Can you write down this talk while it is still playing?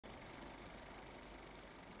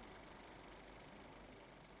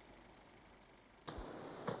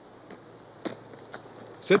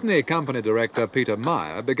Sydney company director Peter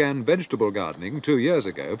Meyer began vegetable gardening 2 years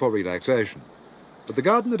ago for relaxation. But the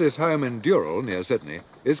garden at his home in Dural, near Sydney,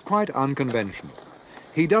 is quite unconventional.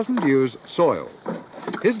 He doesn't use soil.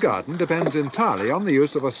 His garden depends entirely on the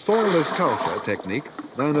use of a soilless culture technique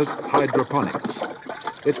known as hydroponics.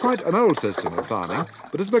 It's quite an old system of farming,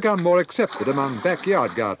 but has become more accepted among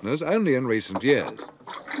backyard gardeners only in recent years.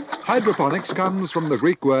 Hydroponics comes from the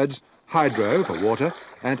Greek words hydro for water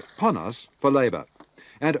and ponos for labour.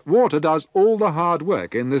 And water does all the hard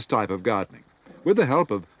work in this type of gardening, with the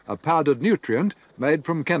help of a powdered nutrient made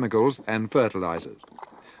from chemicals and fertilizers.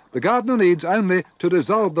 The gardener needs only to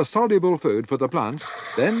dissolve the soluble food for the plants,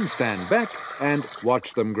 then stand back and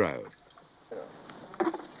watch them grow.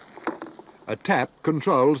 A tap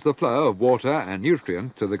controls the flow of water and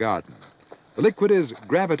nutrient to the garden. The liquid is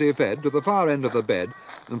gravity-fed to the far end of the bed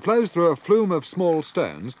and flows through a flume of small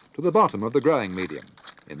stones to the bottom of the growing medium.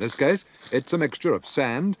 In this case, it's a mixture of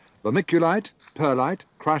sand, vermiculite, perlite,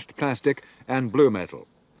 crushed plastic and blue metal.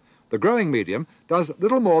 The growing medium does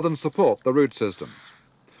little more than support the root systems.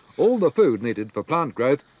 All the food needed for plant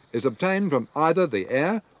growth is obtained from either the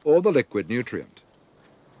air or the liquid nutrient.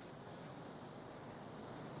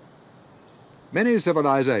 Many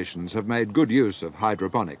civilizations have made good use of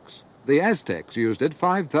hydroponics. The Aztecs used it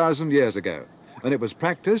 5,000 years ago, and it was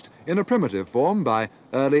practiced in a primitive form by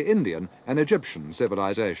early Indian and Egyptian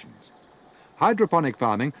civilizations. Hydroponic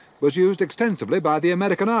farming was used extensively by the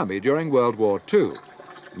American Army during World War II.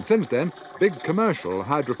 And since then, big commercial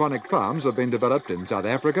hydroponic farms have been developed in South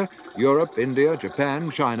Africa, Europe, India, Japan,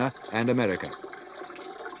 China and America.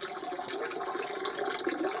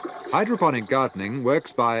 Hydroponic gardening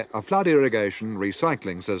works by a flood irrigation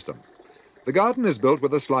recycling system. The garden is built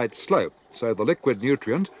with a slight slope, so the liquid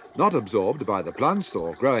nutrient, not absorbed by the plants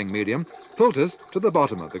or growing medium, filters to the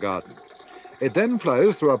bottom of the garden. It then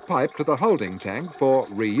flows through a pipe to the holding tank for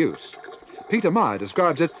reuse. Peter Meyer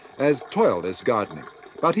describes it as toilless gardening,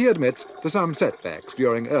 but he admits to some setbacks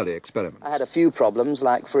during early experiments. I had a few problems,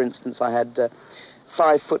 like, for instance, I had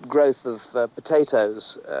 5-foot growth of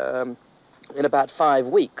potatoes in about 5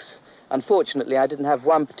 weeks. Unfortunately, I didn't have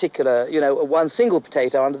one single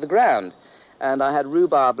potato under the ground. And I had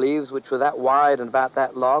rhubarb leaves which were that wide and about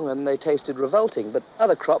that long, and they tasted revolting. But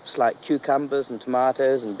other crops like cucumbers and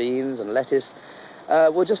tomatoes and beans and lettuce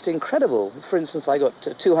were just incredible. For instance, I got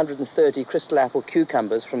 230 crystal apple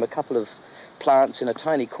cucumbers from a couple of plants in a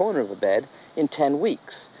tiny corner of a bed in 10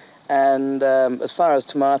 weeks. And as far as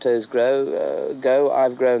tomatoes go,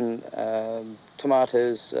 I've grown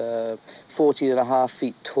tomatoes 14.5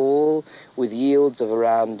 feet tall, with yields of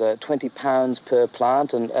around 20 pounds per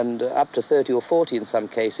plant and up to 30 or 40 in some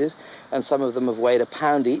cases, and some of them have weighed a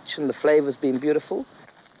pound each, and the flavour's been beautiful.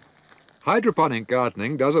 Hydroponic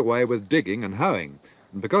gardening does away with digging and hoeing,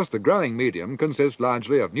 and because the growing medium consists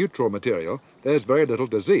largely of neutral material, there's very little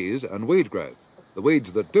disease and weed growth. The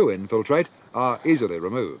weeds that do infiltrate are easily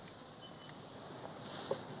removed.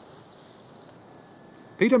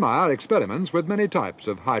 Peter Meyer experiments with many types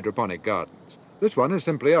of hydroponic gardens. This one is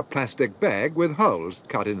simply a plastic bag with holes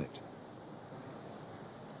cut in it.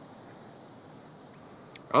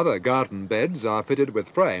 Other garden beds are fitted with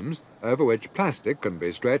frames over which plastic can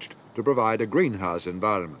be stretched to provide a greenhouse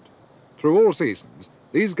environment. Through all seasons,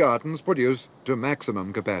 these gardens produce to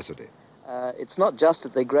maximum capacity. It's not just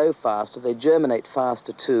that they grow faster, they germinate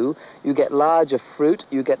faster too. You get larger fruit,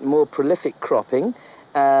 you get more prolific cropping.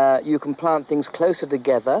 You can plant things closer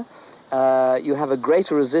together, you have a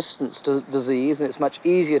greater resistance to disease, and it's much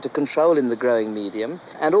easier to control in the growing medium.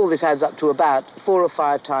 And all this adds up to about 4 or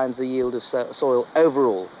 5 times the yield of soil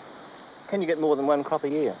overall. Can you get more than one crop a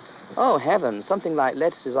year? Oh, heavens. Something like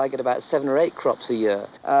lettuces, I get about 7 or 8 crops a year.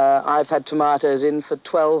 I've had tomatoes in for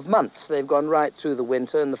 12 months. They've gone right through the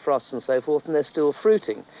winter and the frosts and so forth, and they're still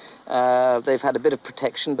fruiting. They've had a bit of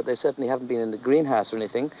protection, but they certainly haven't been in the greenhouse or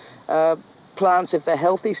anything. Plants, if they're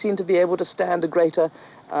healthy, seem to be able to stand a greater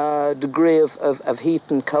degree of heat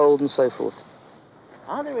and cold and so forth.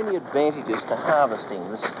 Are there any advantages to harvesting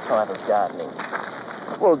this type of gardening?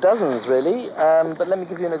 Well, dozens, really, but let me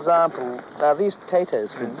give you an example. These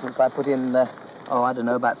potatoes, for instance, I put in,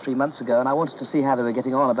 about 3 months ago, and I wanted to see how they were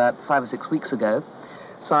getting on about 5 or 6 weeks ago.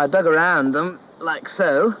 So I dug around them, like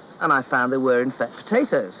so, and I found they were, in fact,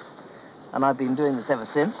 potatoes. And I've been doing this ever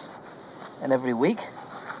since, and every week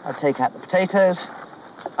I take out the potatoes,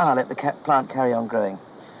 and I let the plant carry on growing.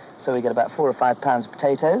 So we get about 4 or 5 pounds of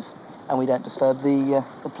potatoes, and we don't disturb the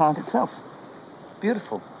plant itself.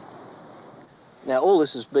 Beautiful. Now, all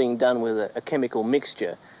this is being done with a chemical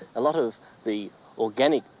mixture. A lot of the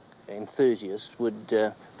organic enthusiasts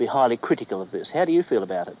would be highly critical of this. How do you feel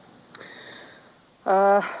about it?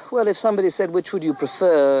 Well, if somebody said which would you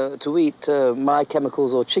prefer to eat, my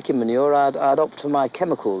chemicals or chicken manure, I'd opt for my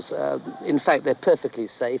chemicals. In fact, they're perfectly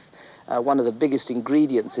safe. One of the biggest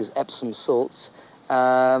ingredients is Epsom salts.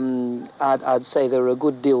 I'd say they're a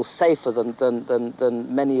good deal safer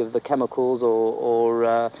than many of the chemicals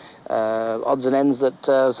or odds and ends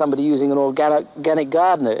that somebody using an organic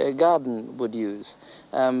garden would use.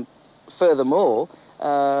 Furthermore,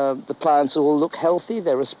 the plants all look healthy,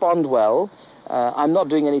 they respond well. I'm not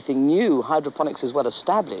doing anything new. Hydroponics is well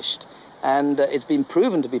established, and it's been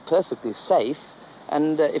proven to be perfectly safe.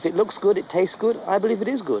 And if it looks good, it tastes good, I believe it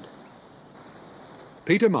is good.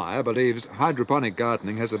 Peter Meyer believes hydroponic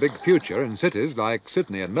gardening has a big future in cities like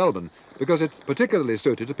Sydney and Melbourne because it's particularly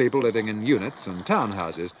suited to people living in units and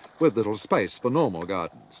townhouses with little space for normal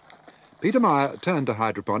gardens. Peter Meyer turned to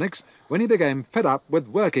hydroponics when he became fed up with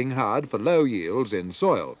working hard for low yields in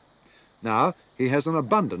soil. Now he has an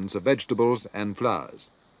abundance of vegetables and flowers.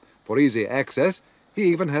 For easy access, he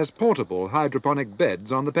even has portable hydroponic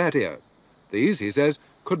beds on the patio. These, he says,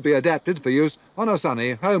 could be adapted for use on a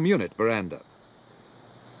sunny home unit veranda.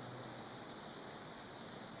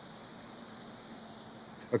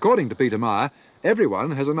 According to Peter Meyer,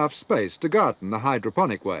 everyone has enough space to garden the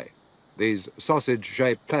hydroponic way. These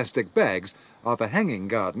sausage-shaped plastic bags are for hanging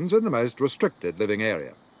gardens in the most restricted living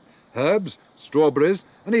area. Herbs, strawberries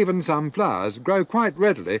and even some flowers grow quite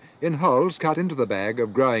readily in holes cut into the bag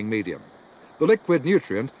of growing medium. The liquid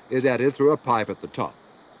nutrient is added through a pipe at the top.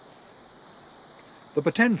 The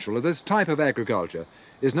potential of this type of agriculture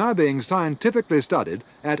is now being scientifically studied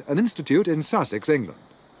at an institute in Sussex, England.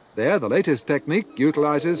 There, the latest technique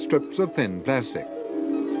utilises strips of thin plastic.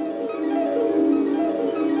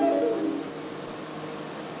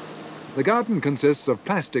 The garden consists of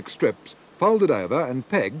plastic strips folded over and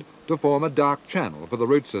pegged to form a dark channel for the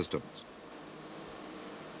root systems.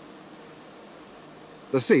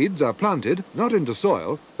 The seeds are planted not into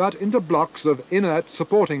soil, but into blocks of inert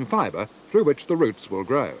supporting fibre through which the roots will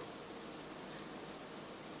grow.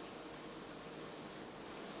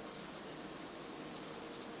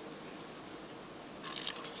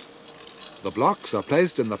 The blocks are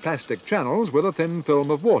placed in the plastic channels with a thin film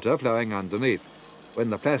of water flowing underneath. When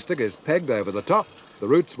the plastic is pegged over the top, the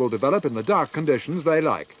roots will develop in the dark conditions they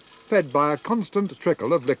like, fed by a constant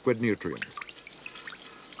trickle of liquid nutrients.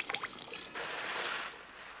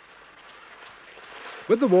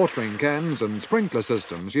 With the watering cans and sprinkler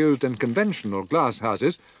systems used in conventional glass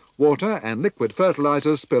houses, water and liquid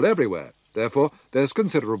fertilizers spill everywhere. Therefore, there's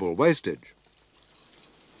considerable wastage.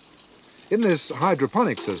 In this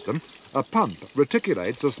hydroponic system, a pump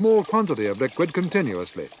reticulates a small quantity of liquid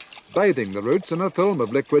continuously, bathing the roots in a film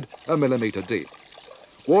of liquid a millimetre deep.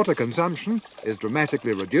 Water consumption is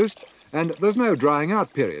dramatically reduced, and there's no drying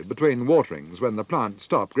out period between waterings when the plants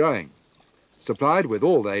stop growing. Supplied with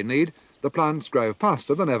all they need, the plants grow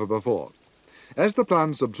faster than ever before. As the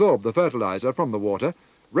plants absorb the fertilizer from the water,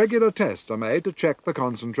 regular tests are made to check the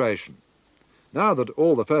concentration. Now that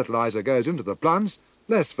all the fertilizer goes into the plants,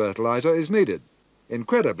 less fertilizer is needed.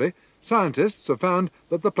 Incredibly, scientists have found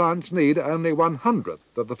that the plants need only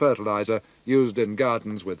 1/100th of the fertilizer used in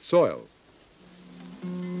gardens with soil.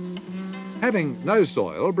 Having no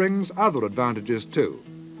soil brings other advantages too.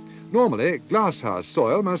 Normally, glasshouse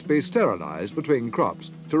soil must be sterilised between crops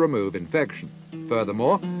to remove infection.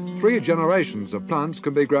 Furthermore, 3 generations of plants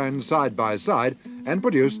can be grown side by side and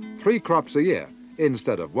produce 3 crops a year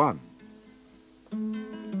instead of 1.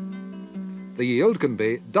 The yield can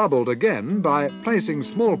be doubled again by placing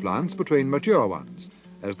small plants between mature ones.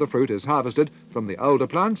 As the fruit is harvested from the older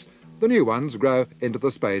plants, the new ones grow into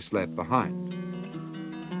the space left behind.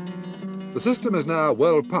 The system is now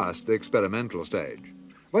well past the experimental stage.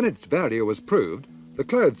 When its value was proved, the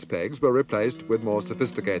clothes pegs were replaced with more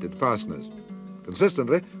sophisticated fasteners.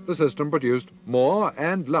 Consistently, the system produced more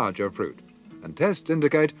and larger fruit, and tests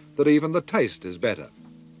indicate that even the taste is better.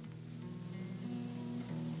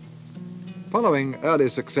 Following early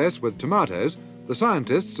success with tomatoes, the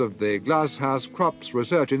scientists of the Glasshouse Crops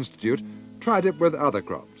Research Institute tried it with other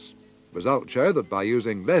crops. Results show that by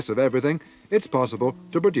using less of everything, it's possible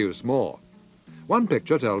to produce more. One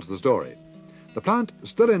picture tells the story. The plant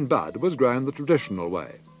still in bud was grown the traditional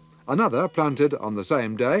way. Another, planted on the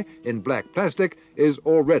same day in black plastic, is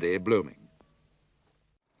already blooming.